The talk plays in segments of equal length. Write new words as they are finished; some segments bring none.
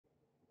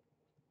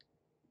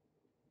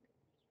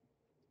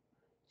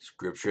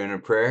Scripture and a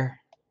prayer.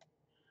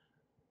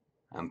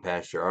 I'm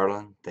Pastor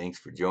Arlen. Thanks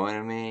for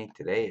joining me.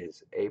 Today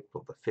is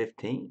April the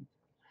 15th.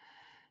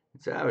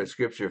 So I have a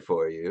scripture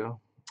for you.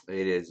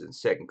 It is in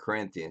 2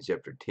 Corinthians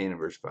chapter 10 and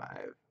verse 5.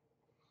 It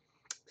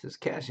says,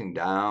 casting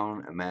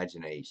down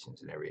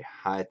imaginations and every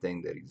high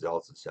thing that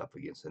exalts itself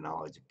against the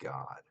knowledge of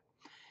God,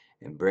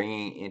 and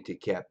bringing into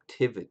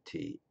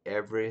captivity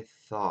every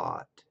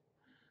thought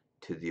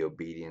to the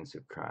obedience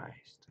of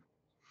Christ.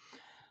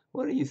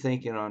 What are you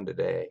thinking on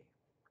today?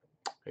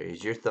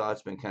 Has your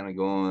thoughts been kind of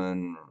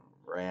going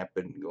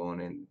rampant, going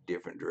in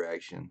different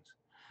directions?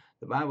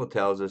 The Bible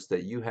tells us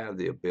that you have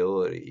the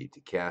ability to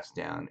cast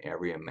down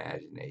every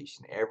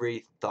imagination,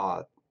 every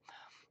thought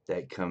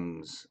that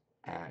comes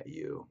at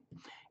you.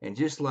 And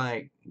just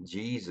like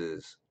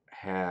Jesus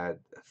had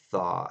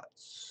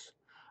thoughts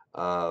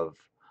of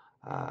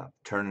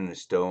turning a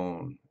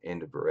stone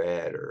into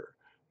bread, or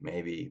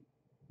maybe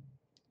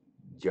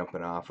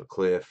jumping off a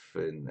cliff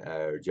and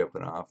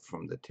jumping off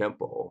from the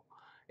temple,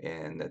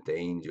 and that the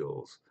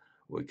angels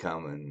would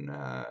come and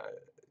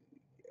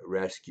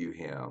rescue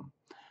him.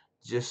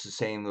 Just the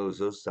same,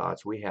 those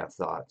thoughts, we have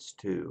thoughts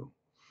too.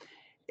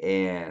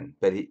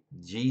 But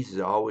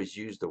Jesus always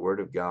used the Word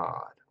of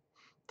God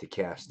to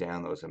cast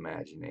down those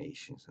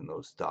imaginations and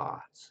those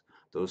thoughts,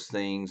 those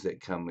things that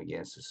come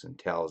against us and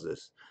tells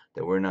us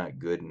that we're not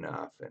good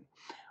enough,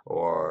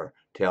 or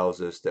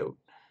tells us that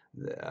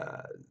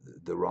uh,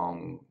 the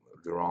wrong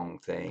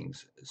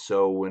things.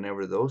 So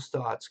whenever those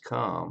thoughts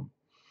come,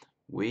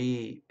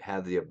 we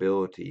have the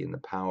ability and the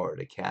power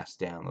to cast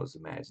down those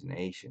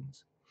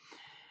imaginations.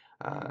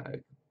 Uh,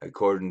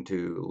 According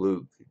to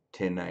Luke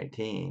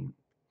 10:19,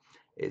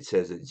 it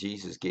says that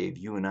Jesus gave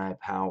you and I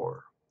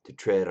power to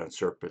tread on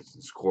serpents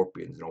and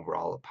scorpions and over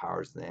all the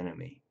powers of the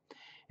enemy,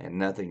 and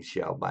nothing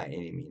shall by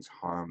any means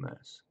harm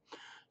us.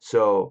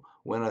 So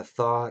when a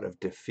thought of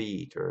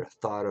defeat, or a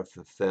thought of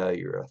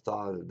failure, a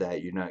thought of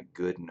that you're not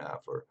good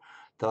enough, or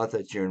thought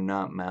that you're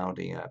not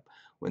mounting up,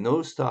 when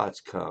those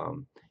thoughts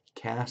come,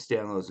 cast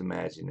down those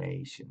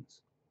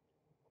imaginations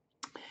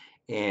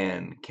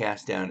and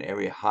cast down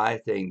every high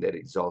thing that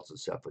exalts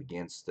itself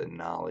against the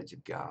knowledge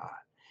of God.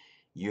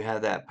 You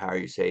have that power.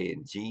 You say,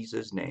 in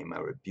Jesus' name, I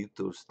rebuke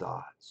those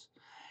thoughts.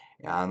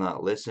 I'll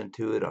not listen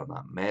to it. I'll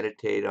not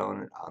meditate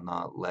on it. I'll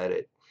not let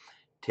it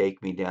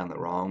take me down the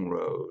wrong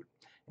road.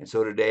 And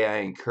so today I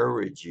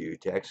encourage you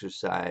to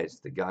exercise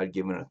the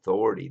God-given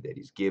authority that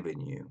He's given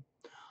you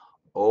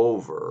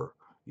over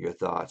your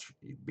thoughts,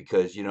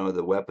 because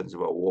the weapons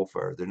of our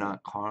warfare, they're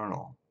not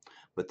carnal,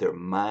 but they're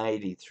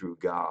mighty through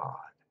God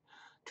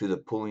to the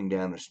pulling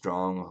down of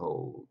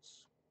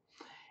strongholds.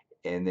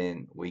 And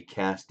then we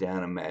cast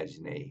down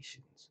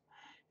imaginations.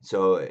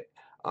 So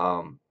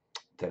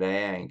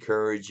today I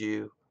encourage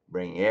you,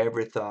 bring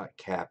every thought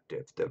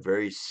captive. The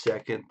very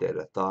second that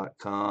a thought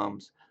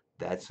comes,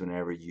 that's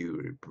whenever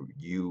you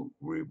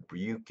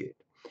rebuke it.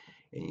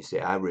 And you say,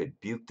 I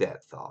rebuke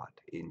that thought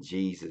in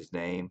Jesus'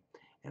 name,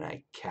 and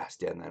I cast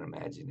down that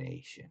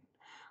imagination.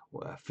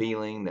 A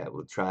feeling that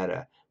will try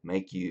to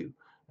make you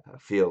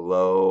feel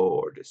low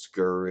or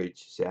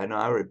discouraged. Say, I know,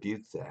 I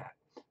rebuke that.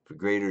 For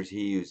greater is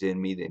He who's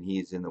in me than he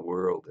is in the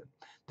world, and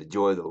the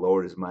joy of the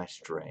Lord is my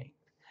strength.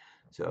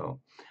 So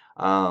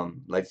I'd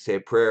like to say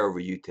a prayer over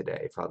you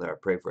today. Father, I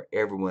pray for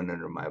everyone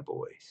under my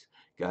voice.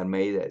 God,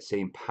 may that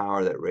same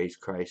power that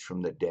raised Christ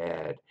from the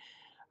dead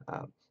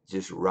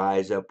just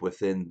rise up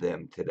within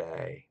them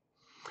today,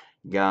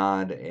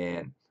 God.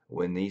 And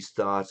when these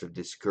thoughts of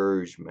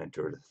discouragement,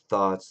 or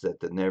thoughts that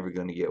they're never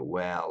going to get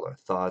well, or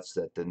thoughts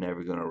that they're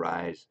never going to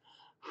rise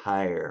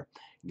higher,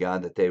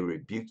 God, that they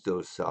rebuke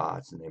those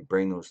thoughts and they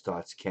bring those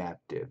thoughts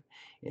captive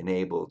and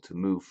able to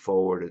move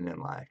forward in their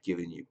life,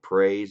 giving you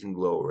praise and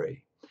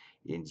glory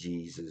in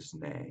Jesus'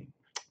 name.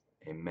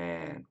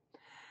 Amen.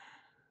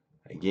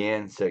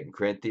 Again, 2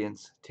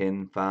 Corinthians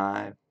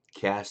 10:5,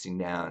 casting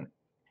down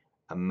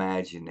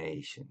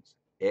imaginations,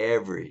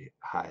 every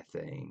high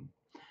thing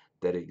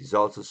that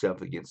exalts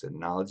itself against the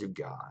knowledge of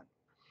God,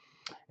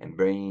 and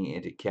bringing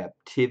into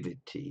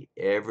captivity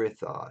every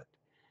thought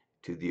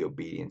to the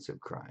obedience of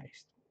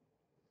Christ.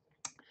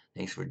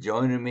 Thanks for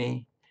joining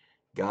me.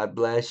 God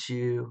bless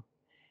you,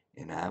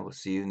 and I will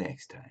see you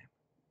next time.